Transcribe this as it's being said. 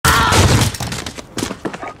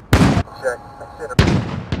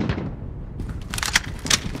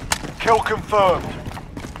Kill confirmed.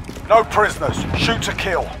 No prisoners. Shoot to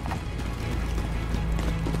kill.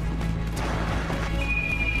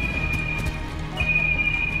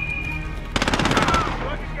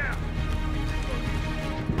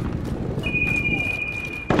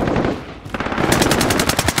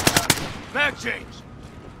 Mag change.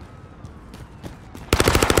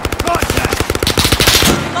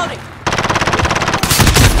 Loading.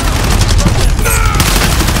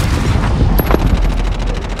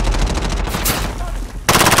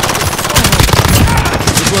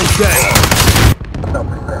 One's dead.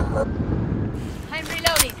 I'm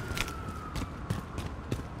reloading.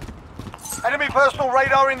 Enemy personal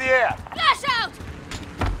radar in the air. Flash out!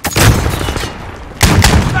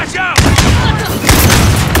 Flash out!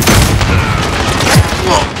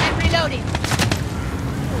 I'm reloading.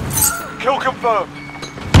 Kill confirmed.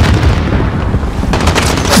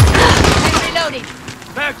 I'm reloading.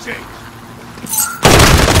 Mag change.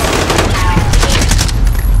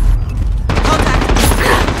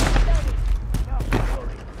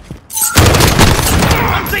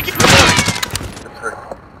 I'm taking reloading.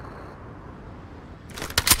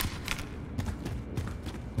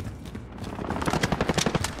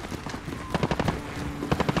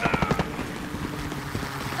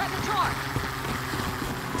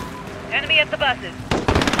 Enemy at the buses.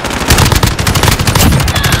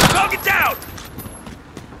 Target down.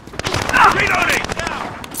 Reloading.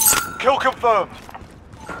 Kill confirmed.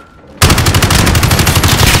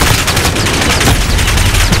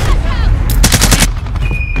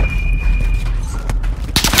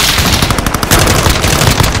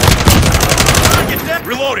 Target down.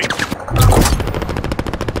 Reloading.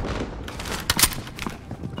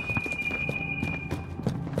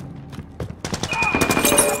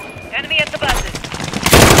 Enemy at the buses.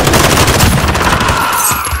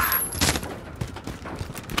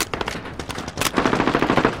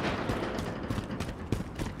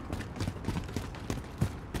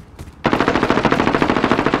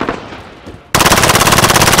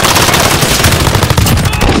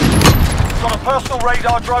 Got a personal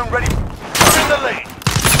radar drone ready. You're in the lead.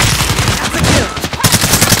 That's a kill.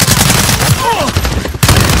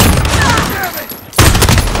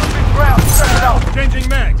 Moving ground. Step it up. Changing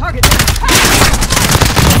mag. Target down.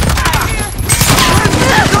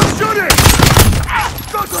 Don't shoot it!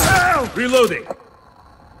 Go to hell! Reloading.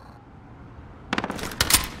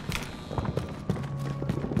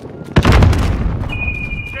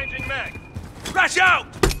 Changing mag. Crash out!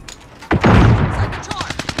 Inside the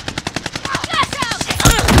charge. Flash out! Kill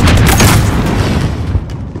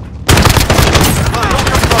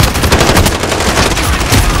confirmed.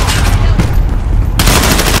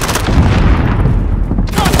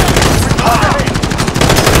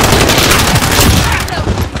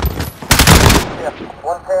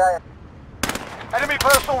 Enemy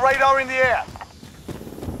personal radar in the air.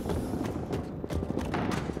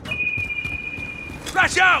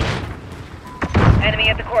 Crash out! Enemy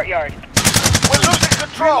at the courtyard. We're losing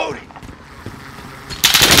control. Reloading.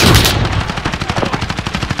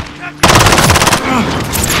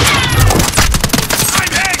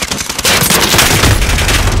 I'm hit!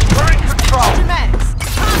 We're in control. Max.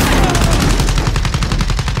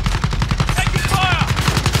 Taking fire!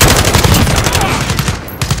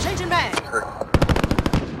 Changing mag.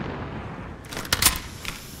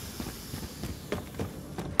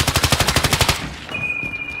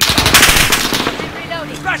 I'm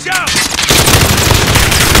reloading. Crash out!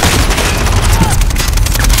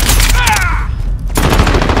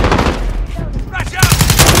 Crash out!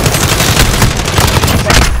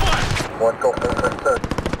 One go third.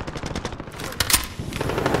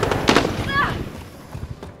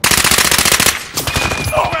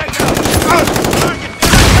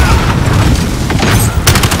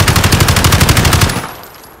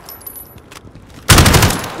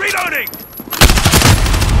 Reloading!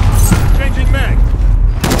 Changing mag.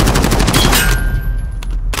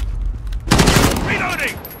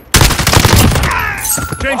 Reloading!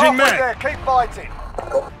 Changing Halfway mag. there. Keep fighting.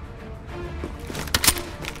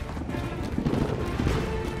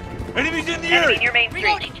 Enemies in the Enemy area. near Main Street.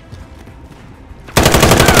 Reloading.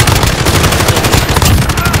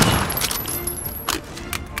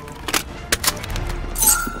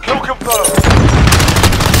 Kill confirmed.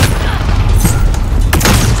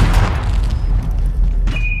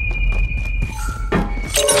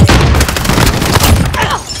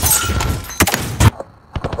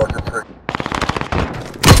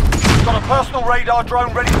 Got a personal radar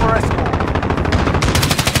drone ready for escort.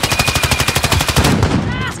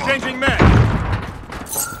 Changing mag.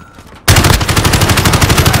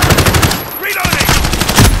 Reloading!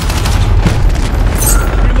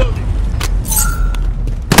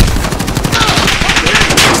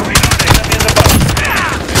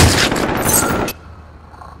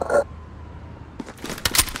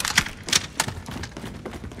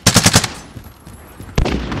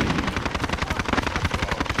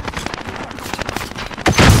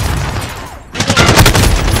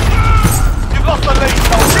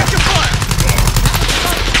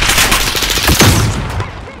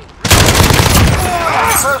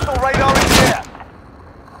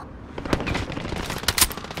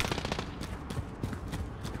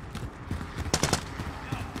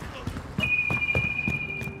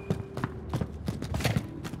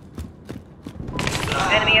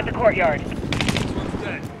 Enemy at the courtyard. One's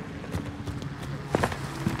dead.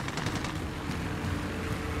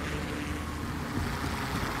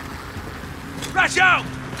 Crash out!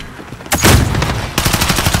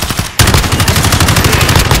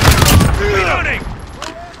 Reloading!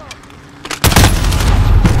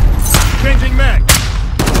 Changing mag!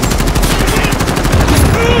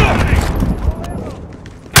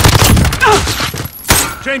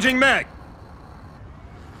 Changing mag!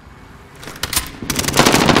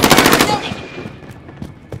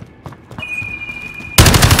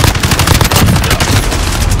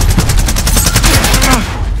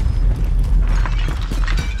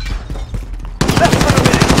 Less than a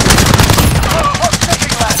minute. Hot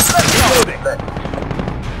checking, lads. Let's go. Reloading!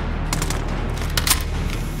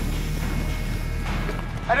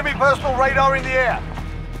 Enemy personal radar in the air.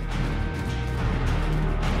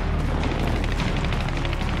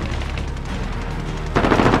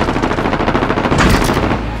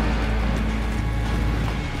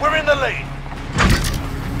 We're in the lead.